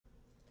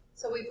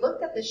So we've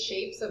looked at the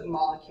shapes of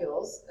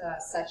molecules,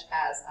 such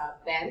as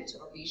bent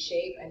or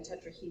V-shape and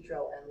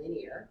tetrahedral and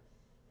linear.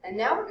 And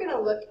now we're going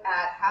to look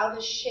at how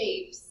the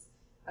shapes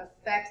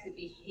affect the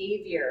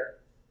behavior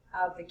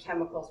of the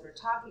chemicals we're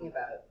talking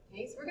about.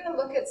 Okay, so we're going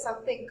to look at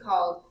something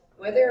called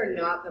whether or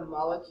not the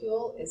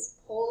molecule is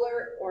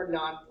polar or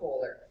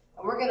nonpolar.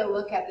 And we're going to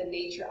look at the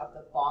nature of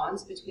the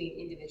bonds between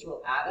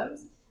individual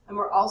atoms. And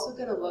we're also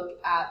going to look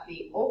at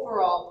the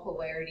overall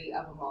polarity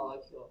of a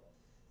molecule.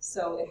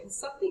 So it has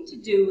something to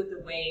do with the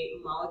way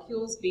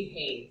molecules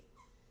behave.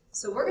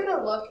 So we're going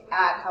to look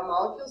at how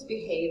molecules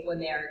behave when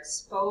they are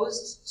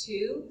exposed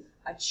to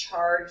a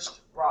charged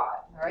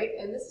rod, all right?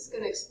 And this is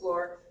going to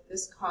explore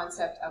this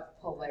concept of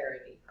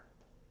polarity.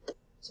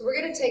 So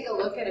we're going to take a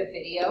look at a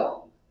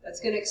video that's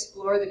going to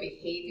explore the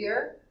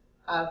behavior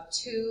of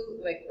two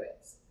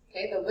liquids.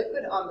 Okay, the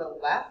liquid on the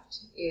left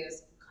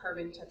is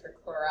carbon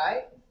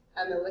tetrachloride,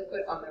 and the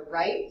liquid on the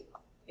right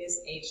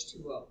is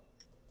H2O.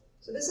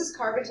 So this is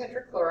carbon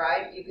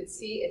tetrachloride. You can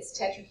see it's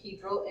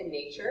tetrahedral in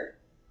nature.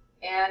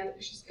 And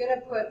she's going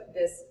to put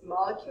this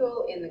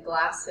molecule in the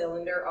glass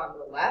cylinder on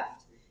the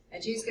left,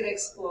 and she's going to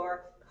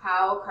explore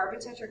how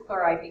carbon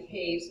tetrachloride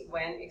behaves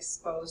when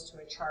exposed to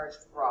a charged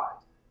rod.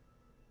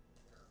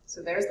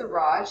 So there's the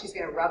rod. She's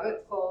going to rub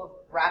it full of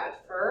rabbit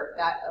fur.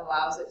 That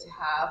allows it to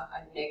have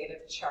a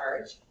negative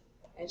charge.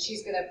 And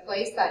she's going to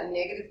place that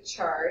negative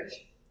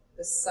charge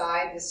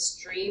beside the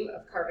stream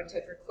of carbon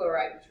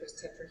tetrachloride, which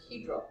was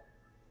tetrahedral.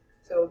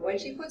 So when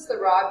she puts the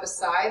rod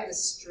beside the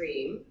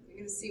stream, you're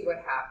going to see what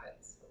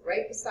happens.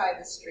 Right beside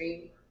the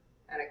stream,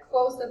 and a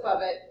close-up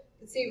of it,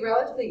 you can see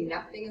relatively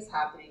nothing is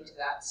happening to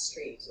that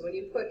stream. So when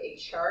you put a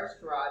charged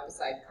rod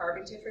beside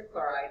carbon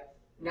tetrachloride,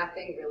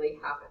 nothing really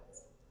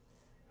happens.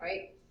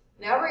 Right?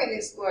 Now we're going to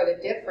explore the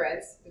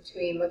difference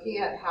between looking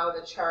at how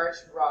the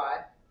charged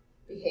rod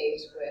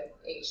behaves with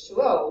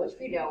H2O, which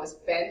we know is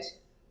bent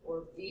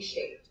or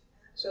V-shaped.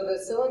 So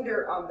the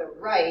cylinder on the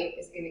right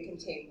is going to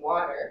contain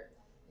water,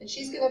 and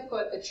she's going to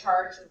put the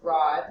charged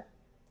rod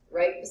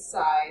right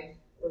beside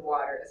the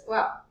water as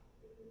well.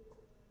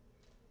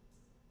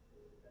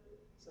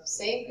 So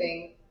same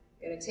thing,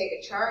 going to take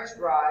a charged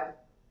rod,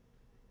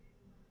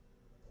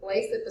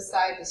 place it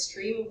beside the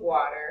stream of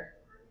water,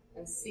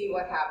 and see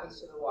what happens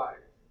to the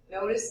water.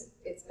 Notice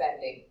it's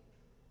bending.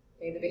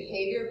 Okay, the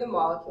behavior of the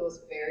molecule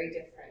is very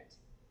different.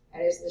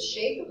 And it's the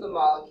shape of the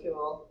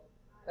molecule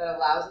that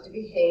allows it to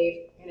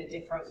behave in a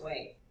different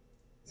way.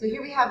 So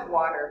here we have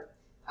water.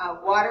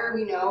 Water,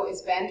 we know,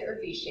 is bent or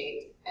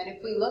V-shaped. And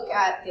if we look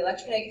at the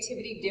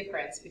electronegativity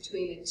difference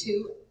between the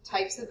two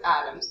types of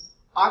atoms,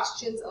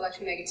 oxygen's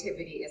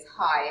electronegativity is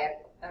high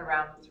at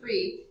around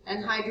 3,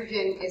 and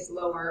hydrogen is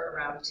lower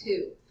around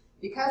 2.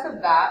 Because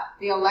of that,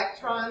 the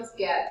electrons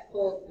get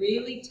pulled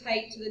really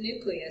tight to the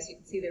nucleus. You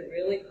can see they're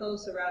really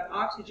close around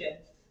oxygen,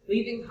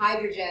 leaving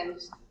hydrogen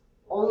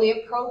only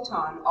a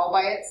proton. All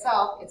by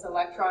itself, its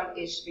electron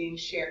is being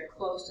shared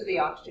close to the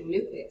oxygen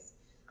nucleus.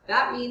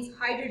 That means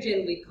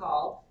hydrogen we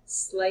call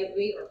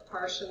slightly or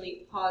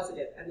partially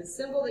positive. And the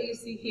symbol that you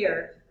see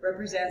here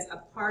represents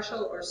a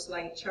partial or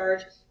slight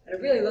charge. And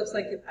it really looks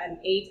like an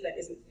 8 that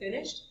isn't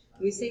finished.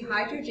 We say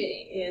hydrogen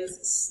is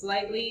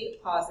slightly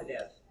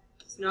positive.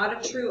 It's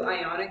not a true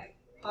ionic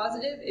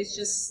positive, it's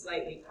just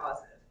slightly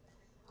positive.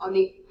 On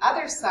the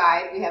other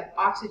side, we have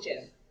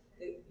oxygen.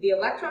 The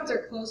electrons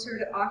are closer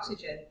to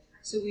oxygen,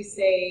 so we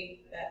say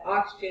that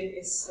oxygen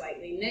is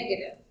slightly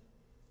negative.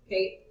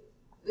 Okay,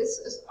 this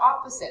is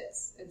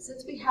opposites. And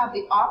since we have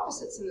the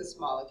opposites in this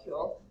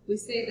molecule, we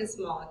say this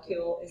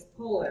molecule is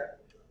polar.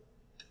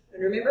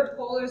 And remember,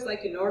 polar is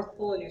like your North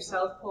Pole and your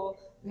South Pole.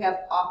 We have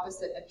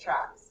opposite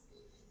attracts.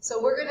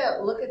 So we're going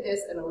to look at this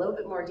in a little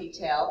bit more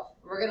detail.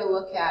 We're going to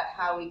look at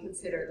how we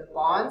consider the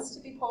bonds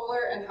to be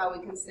polar and how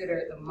we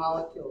consider the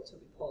molecule to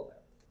be polar.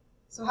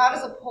 So how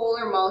does a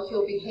polar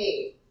molecule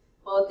behave?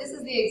 Well, if this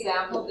is the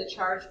example of the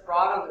charged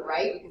rod on the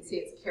right, we can see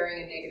it's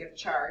carrying a negative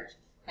charge.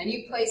 And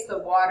you place the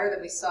water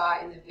that we saw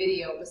in the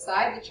video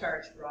beside the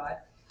charged rod.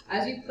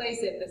 As you place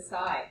it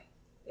beside,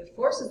 it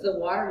forces the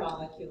water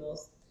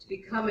molecules to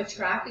become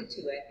attracted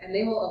to it, and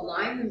they will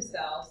align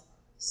themselves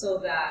so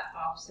that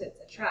opposites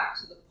attract.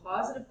 So the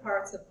positive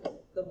parts of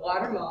the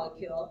water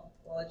molecule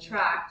will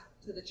attract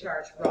to the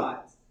charged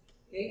rods.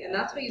 Okay? And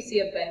that's what you see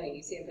a bending.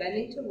 You see a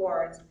bending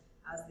towards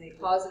as the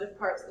positive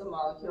parts of the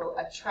molecule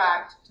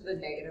attract to the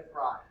negative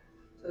rod.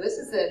 So this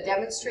is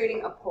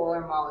demonstrating a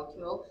polar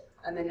molecule.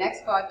 And the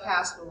next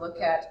podcast we'll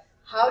look at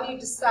how do you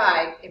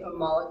decide if a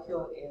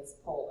molecule is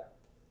polar.